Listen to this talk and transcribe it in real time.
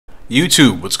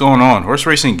YouTube, what's going on? Horse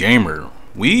Racing Gamer.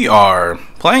 We are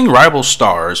playing Rival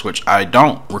Stars, which I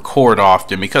don't record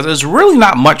often because there's really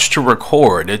not much to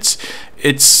record.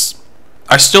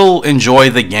 I still enjoy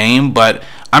the game, but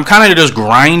I'm kind of just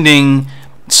grinding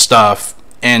stuff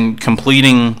and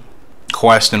completing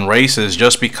quests and races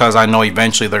just because I know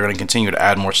eventually they're going to continue to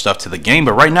add more stuff to the game.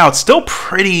 But right now it's still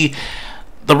pretty...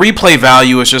 The replay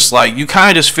value is just like, you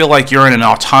kind of just feel like you're in an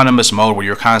autonomous mode where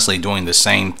you're constantly doing the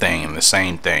same thing and the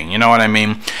same thing. You know what I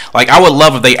mean? Like, I would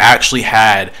love if they actually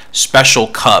had special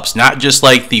cups, not just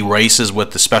like the races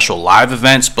with the special live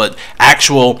events, but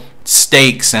actual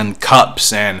stakes and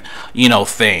cups and, you know,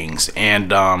 things.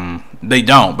 And they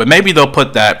don't, but maybe they'll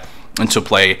put that into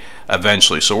play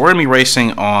eventually. So we're gonna be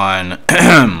racing on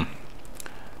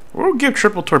we'll give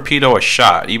Triple Torpedo a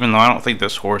shot, even though I don't think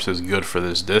this horse is good for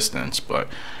this distance, but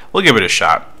we'll give it a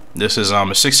shot. This is a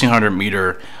 1600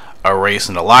 meter race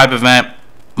in a live event.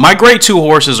 My grade 2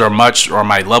 horses are or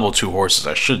my level 2 horses,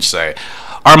 I should say,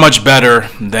 are much better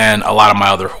than a lot of my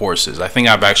other horses. I think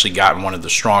I've actually gotten one of the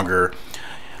stronger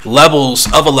levels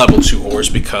of a level 2 horse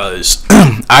because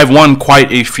I've won quite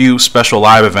a few special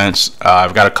live events.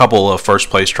 I've got a couple of first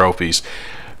place trophies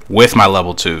with my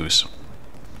level 2s.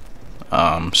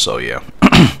 So yeah.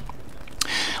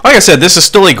 Like I said, this is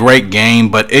still a great game,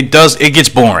 but it gets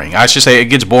boring. I should say it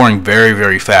gets boring very,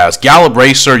 very fast. Gallop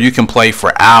Racer, you can play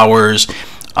for hours.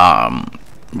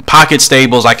 Pocket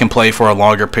Stables, I can play for a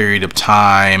longer period of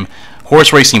time.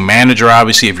 Horse Racing Manager,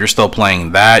 obviously, if you're still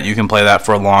playing that, you can play that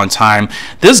for a long time.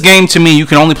 This game, to me, you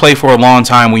can only play for a long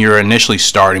time when you're initially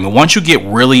starting. But once you get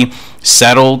really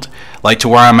settled, like to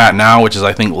where I'm at now, which is,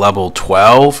 I think, level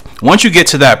 12, once you get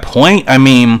to that point, I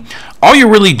mean, all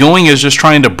you're really doing is just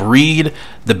trying to breed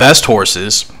the best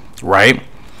horses, right,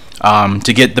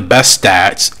 to get the best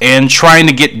stats, and trying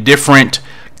to get different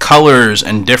colors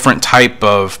and different type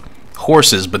of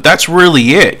horses. But that's really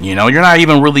it, you know. You're not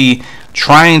even really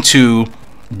trying to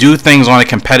do things on a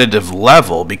competitive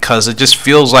level because it just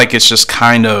feels like it's just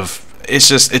kind of,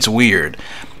 it's weird.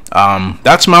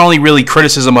 That's my only really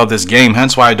criticism of this game,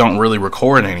 hence why I don't really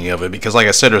record any of it, because like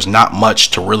I said, there's not much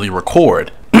to really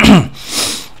record.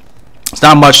 It's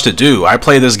not much to do. I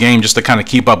play this game just to kind of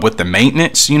keep up with the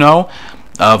maintenance, you know,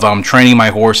 of training my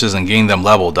horses and getting them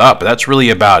leveled up. But that's really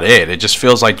about it. It just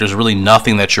feels like there's really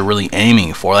nothing that you're really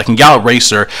aiming for. Like in Gallop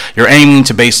Racer, you're aiming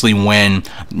to basically win,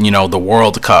 you know, the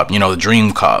World Cup, you know, the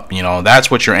Dream Cup. You know, that's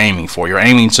what you're aiming for. You're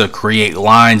aiming to create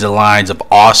lines and lines of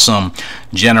awesome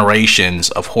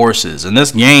generations of horses. In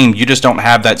this game, you just don't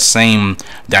have that same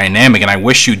dynamic, and I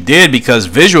wish you did, because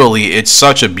visually it's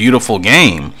such a beautiful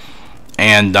game.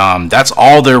 And that's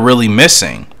all they're really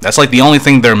missing. That's like the only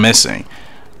thing they're missing.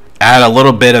 Add a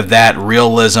little bit of that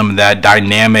realism, that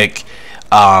dynamic,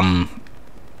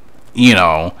 you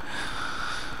know,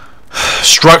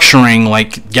 structuring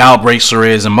like Gallop Racer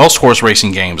is and most horse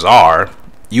racing games are.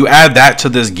 You add that to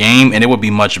this game and it would be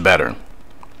much better.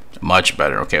 Much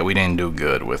better. Okay, we didn't do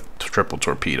good with Triple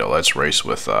Torpedo. Let's race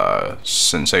with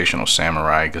Sensational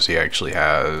Samurai, because he actually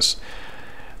has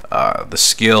the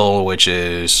skill, which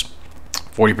is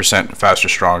 40% faster,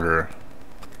 stronger,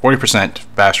 40%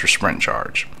 faster sprint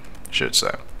charge, I should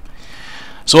say.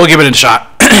 So we'll give it a shot.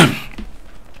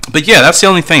 But yeah, that's the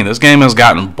only thing. This game has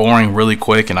gotten boring really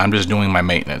quick, and I'm just doing my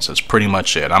maintenance. That's pretty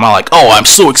much it. I'm not like, oh, I'm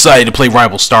so excited to play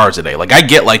Rival Stars today. Like, I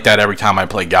get like that every time I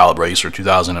play Gallop Racer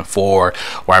 2004,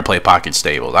 where I play Pocket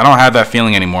Stables. I don't have that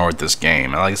feeling anymore with this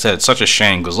game. And like I said, it's such a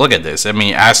shame, because look at this. I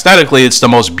mean, aesthetically, it's the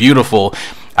most beautiful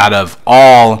out of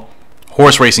all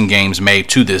horse racing games made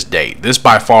to this date. This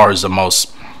by far is the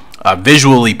most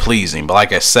visually pleasing, but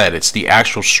like I said, it's the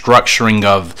actual structuring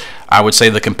of, I would say,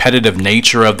 the competitive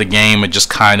nature of the game, and just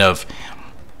kind of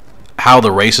how the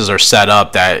races are set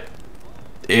up that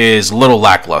is a little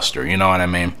lackluster, you know what I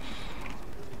mean?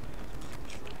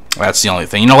 That's the only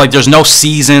thing. You know, like, there's no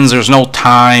seasons, there's no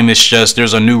time, it's just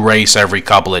there's a new race every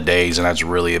couple of days, and that's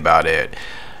really about it.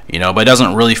 You know, but it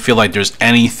doesn't really feel like there's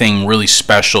anything really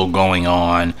special going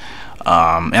on.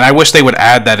 And I wish they would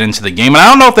add that into the game, and I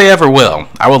don't know if they ever will.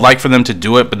 I would like for them to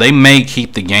do it, but they may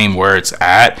keep the game where it's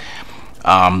at.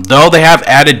 Though they have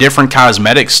added different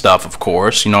cosmetic stuff, of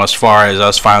course, you know, as far as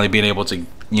us finally being able to,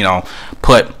 you know,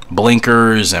 put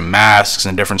blinkers and masks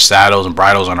and different saddles and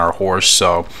bridles on our horse.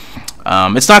 So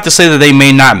it's not to say that they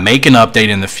may not make an update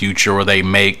in the future, or they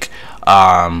make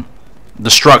the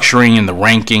structuring and the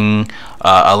ranking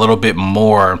a little bit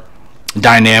more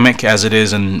dynamic, as it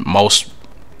is in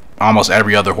almost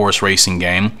every other horse racing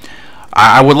game.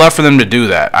 I would love for them to do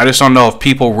that. I just don't know if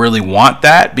people really want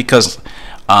that, because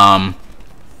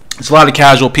it's a lot of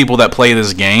casual people that play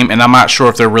this game, and I'm not sure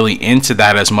if they're really into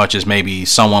that as much as maybe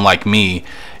someone like me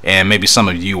and maybe some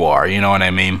of you are. You know what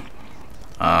I mean?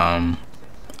 I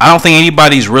don't think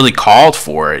anybody's really called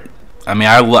for it. I mean,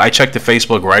 I check the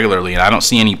Facebook regularly, and I don't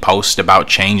see any posts about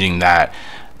changing that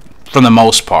for the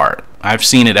most part. I've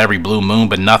seen it every blue moon,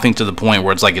 but nothing to the point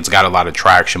where it's like it's got a lot of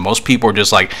traction. Most people are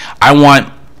just like, I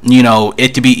want, you know,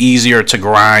 it to be easier to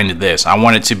grind this. I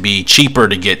want it to be cheaper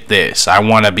to get this. I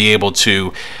want to be able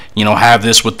to, you know, have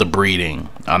this with the breeding.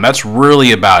 That's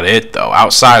really about it, though.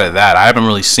 Outside of that, I haven't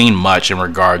really seen much in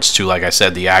regards to, like I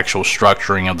said, the actual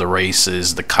structuring of the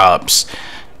races, the cups,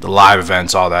 the live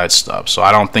events, all that stuff. So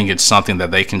I don't think it's something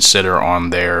that they consider on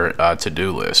their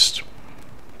to-do list.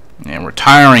 And we're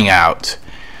tiring out.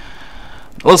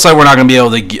 Looks like we're not going to be able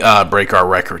to break our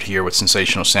record here with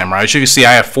Sensational Samurai. As you can see,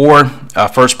 I have 4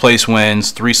 first place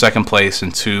wins, 3 second place,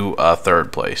 and 2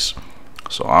 third place.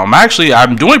 So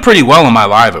I'm doing pretty well in my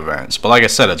live events. But like I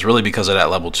said, it's really because of that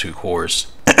level 2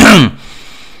 course.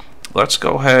 Let's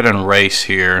go ahead and race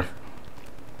here.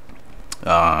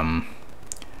 And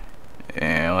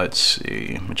let's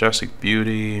see, Majestic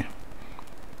Beauty.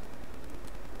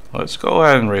 Let's go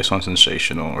ahead and race on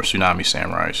Sensational, or Tsunami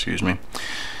Samurai, excuse me.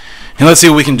 And let's see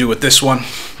what we can do with this one.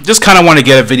 Just kind of want to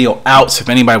get a video out. If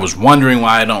anybody was wondering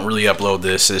why I don't really upload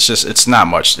this, it's not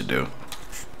much to do.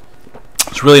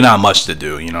 It's really not much to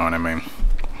do, you know what I mean?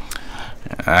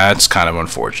 That's kind of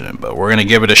unfortunate, but we're going to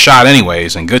give it a shot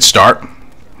anyways, and good start.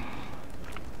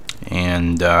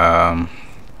 And what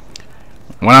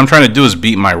I'm trying to do is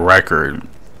beat my record,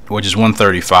 which is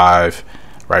 135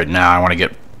 right now. I want to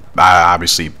get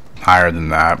obviously higher than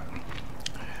that.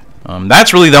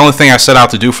 That's really the only thing I set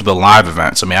out to do for the live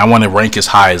events. I mean, I want to rank as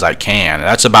high as I can.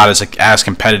 That's about as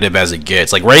competitive as it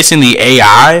gets. Like racing the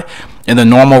AI in the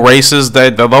normal races,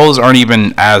 those aren't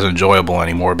even as enjoyable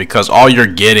anymore, because all you're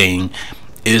getting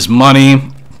is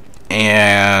money,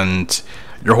 and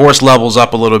your horse levels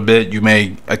up a little bit. You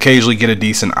may occasionally get a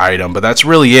decent item, but that's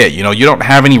really it. You know, you don't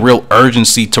have any real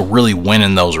urgency to really win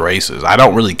in those races. I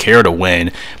don't really care to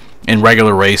win in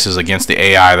regular races against the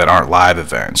AI that aren't live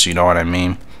events. You know what I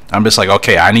mean? I'm just like,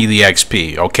 okay, I need the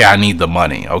XP. Okay, I need the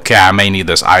money. Okay, I may need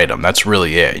this item. That's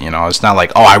really it. You know, it's not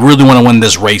like, oh, I really want to win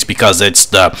this race because it's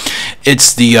the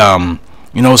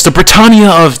you know, it's the Britannia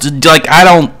of, like, I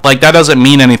don't, like, that doesn't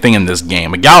mean anything in this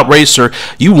game. A Gallop racer,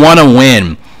 you want to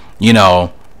win, you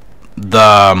know,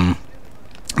 the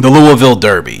Louisville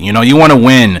Derby. You know, you want to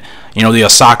win, you know, the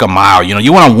Osaka Mile. You know,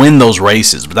 you want to win those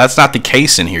races, but that's not the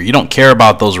case in here. You don't care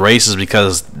about those races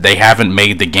because they haven't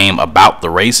made the game about the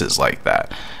races like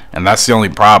that. And that's the only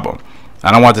problem.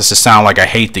 I don't want this to sound like I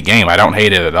hate the game. I don't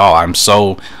hate it at all. I'm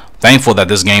so thankful that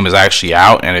this game is actually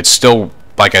out, and it's still,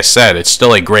 like I said, it's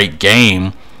still a great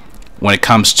game when it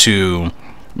comes to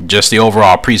just the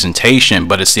overall presentation,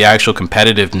 but it's the actual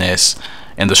competitiveness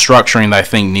and the structuring that I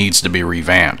think needs to be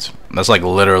revamped. That's like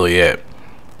literally it.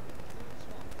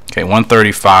 Okay,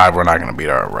 135, we're not going to beat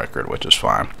our record, which is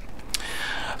fine.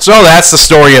 So that's the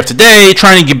story of today,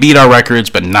 trying to beat our records,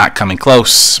 but not coming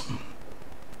close.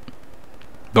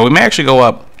 But we may actually go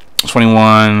up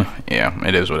 21. Yeah,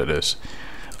 it is what it is.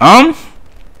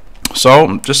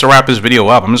 So just to wrap this video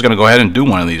up, I'm just gonna go ahead and do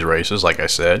one of these races. Like I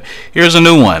said, here's a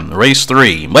new one, race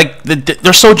 3. Like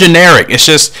they're so generic. It's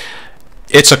just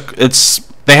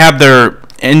they have their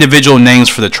individual names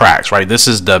for the tracks, right? This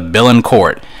is the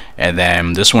Billancourt, and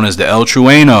then this one is the El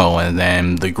Trueno, and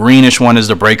then the greenish one is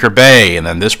the Breaker Bay, and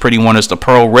then this pretty one is the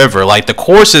Pearl River. Like the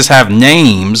courses have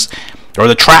names, or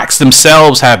the tracks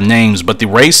themselves have names, but the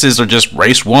races are just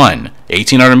race 1,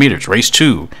 1,800 meters, race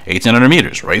 2, 1,800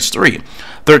 meters, race 3,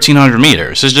 1,300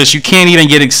 meters. It's just, you can't even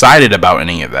get excited about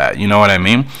any of that. You know what I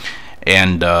mean?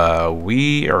 And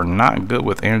we are not good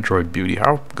with Android Beauty.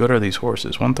 How good are these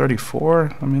horses?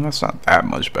 134? I mean, that's not that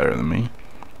much better than me,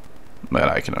 but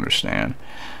I can understand.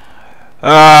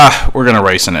 We're going to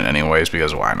race in it anyways,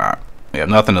 because why not? We have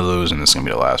nothing to lose, and this is going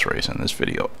to be the last race in this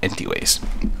video anyways.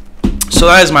 So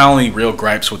that is my only real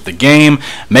gripes with the game.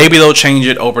 Maybe they'll change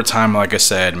it over time, like I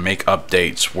said, make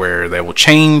updates where they will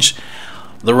change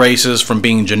the races from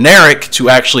being generic to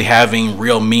actually having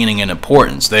real meaning and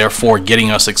importance, therefore getting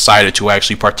us excited to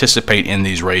actually participate in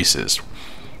these races.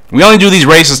 We only do these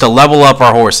races to level up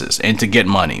our horses and to get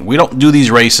money. We don't do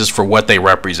these races for what they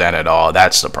represent at all.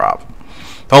 That's the problem.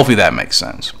 Hopefully that makes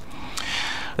sense.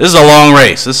 This is a long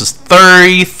race. This is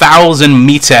 30,000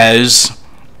 meters.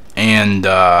 And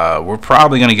we're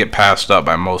probably going to get passed up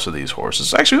by most of these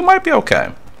horses. Actually, we might be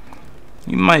okay.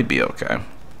 You might be okay.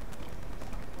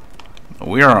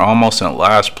 We are almost in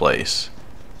last place.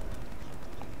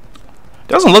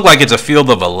 Doesn't look like it's a field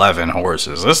of 11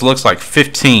 horses. This looks like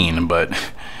 15, but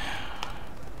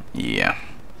yeah.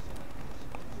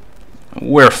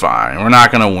 we're fine. We're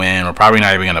not going to win. We're probably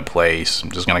not even going to place.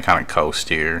 I'm just going to kind of coast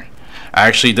here.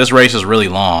 Actually, this race is really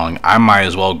long. I might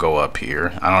as well go up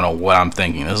here. I don't know what I'm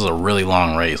thinking. This is a really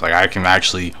long race. Like, I can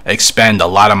actually expend a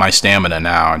lot of my stamina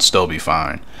now and still be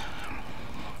fine.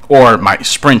 Or my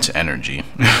sprint energy.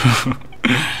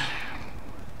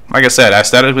 Like I said,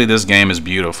 aesthetically, this game is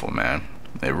beautiful, man.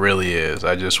 It really is.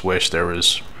 I just wish there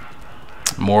was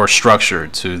more structure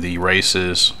to the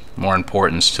races, more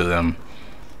importance to them,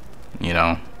 you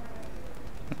know.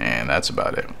 And that's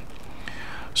about it.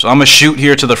 So I'm going to shoot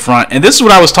here to the front. And this is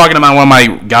what I was talking about in one of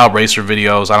my Gallop Racer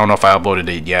videos. I don't know if I uploaded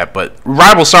it yet. But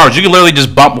Rival Stars, you can literally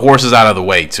just bump horses out of the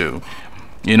way, too.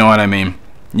 You know what I mean?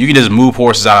 You can just move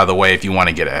horses out of the way if you want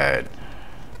to get ahead.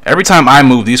 Every time I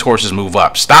move, these horses move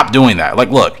up. Stop doing that. Like,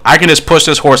 look, I can just push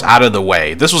this horse out of the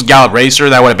way. If this was Gallop Racer,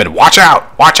 that would have been, watch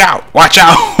out, watch out, watch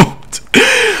out.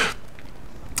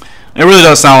 It really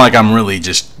does sound like I'm really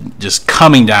just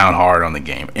coming down hard on the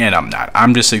game. And I'm not.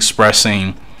 I'm just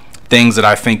expressing things that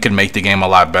I think could make the game a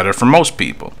lot better for most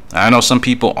people. I know some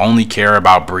people only care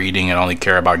about breeding and only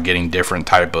care about getting different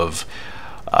type of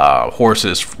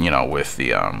horses, you know, with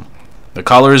the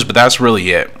colors, but that's really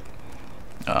it.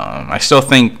 I still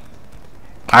think,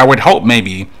 I would hope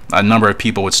maybe a number of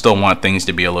people would still want things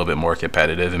to be a little bit more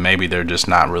competitive, and maybe they're just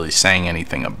not really saying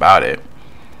anything about it.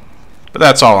 But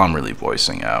that's all I'm really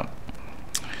voicing out.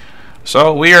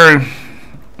 So we're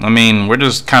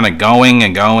just kind of going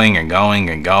and going and going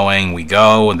and going. We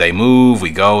go and they move, we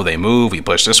go, they move, we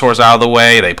push this horse out of the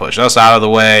way, they push us out of the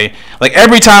way. Like,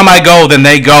 every time I go, then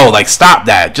they go. Like, stop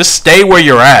that. Just stay where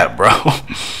you're at, bro.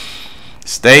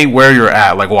 Stay where you're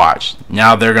at. Like, watch.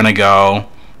 Now they're going to go.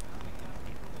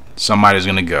 Somebody's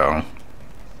going to go.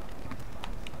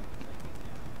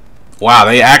 Wow,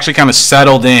 they actually kind of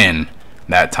settled in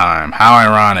that time. How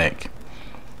ironic.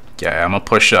 Okay, I'm going to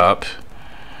push up.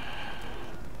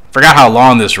 Forgot how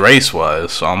long this race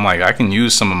was, so I'm like, I can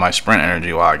use some of my sprint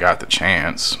energy while I got the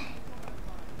chance.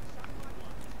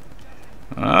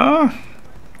 I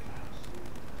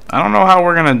don't know how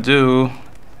we're going to do.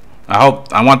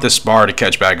 I want this bar to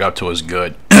catch back up to us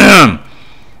good.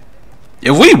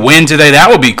 If we win today, that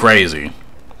would be crazy.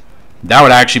 That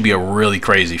would actually be a really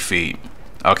crazy feat.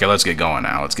 Okay, let's get going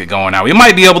now. Let's get going now. We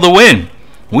might be able to win.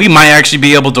 We might actually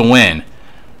be able to win.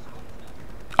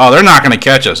 Oh, they're not going to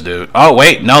catch us, dude. Oh,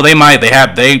 wait. No, they might.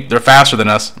 They're faster than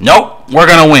us. Nope. We're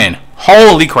going to win.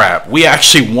 Holy crap. We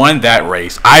actually won that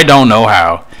race. I don't know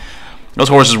how. Those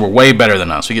horses were way better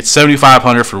than us. We get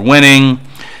 7,500 for winning.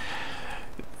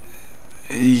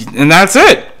 And that's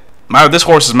it. This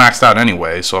horse is maxed out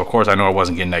anyway, so of course I know I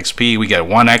wasn't getting XP. We get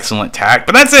one excellent tack,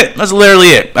 but that's it. That's literally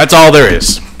it. That's all there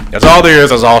is. That's all there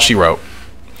is. That's all she wrote.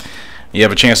 You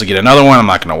have a chance to get another one. I'm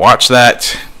not going to watch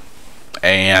that.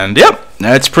 And yep,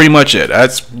 that's pretty much it.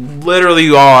 That's literally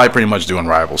all I pretty much do in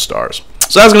Rival Stars.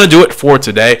 So that's going to do it for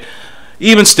today.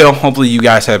 Even still, hopefully you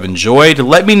guys have enjoyed.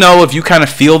 Let me know if you kind of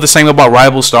feel the same about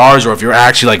Rival Stars, or if you're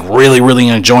actually like really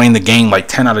enjoying the game, like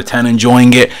 10 out of 10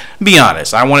 enjoying it. Be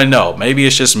honest. I want to know. Maybe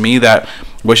it's just me that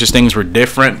wishes things were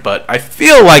different, but I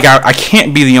feel like I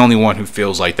can't be the only one who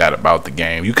feels like that about the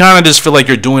game. You kind of just feel like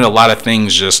you're doing a lot of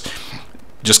things just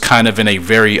kind of in a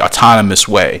very autonomous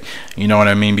way. You know what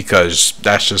I mean? Because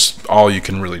that's just all you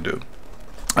can really do.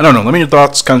 I don't know. Let me know your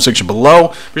thoughts, comment section below.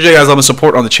 Appreciate you guys' love and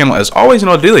support on the channel. As always, you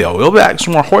know the dealio. We'll be back with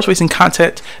some more horse racing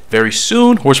content very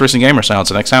soon. Horse Racing Gamer. So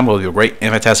until next time, we'll have a great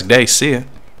and fantastic day. See ya.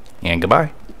 And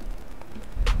goodbye.